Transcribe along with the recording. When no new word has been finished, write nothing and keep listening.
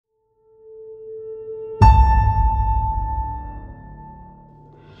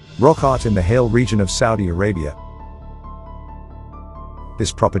Rock art in the Hale region of Saudi Arabia.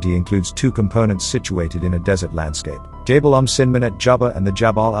 This property includes two components situated in a desert landscape: Jabal Sinman at Jubbah and the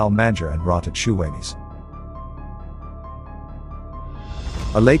Jabal al-Magar and Rat at Shuwaymis.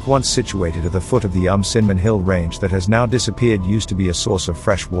 A lake once situated at the foot of the Sinman hill range that has now disappeared used to be a source of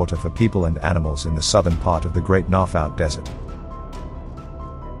fresh water for people and animals in the southern part of the Great Narfout Desert.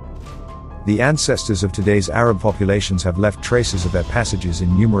 The ancestors of today's Arab populations have left traces of their passages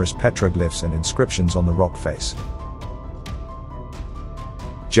in numerous petroglyphs and inscriptions on the rock face.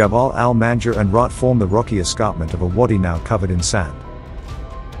 Jabal al-Magar and Rat form the rocky escarpment of a wadi now covered in sand.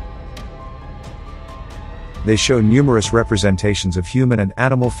 They show numerous representations of human and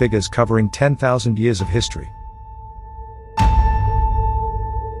animal figures covering 10,000 years of history.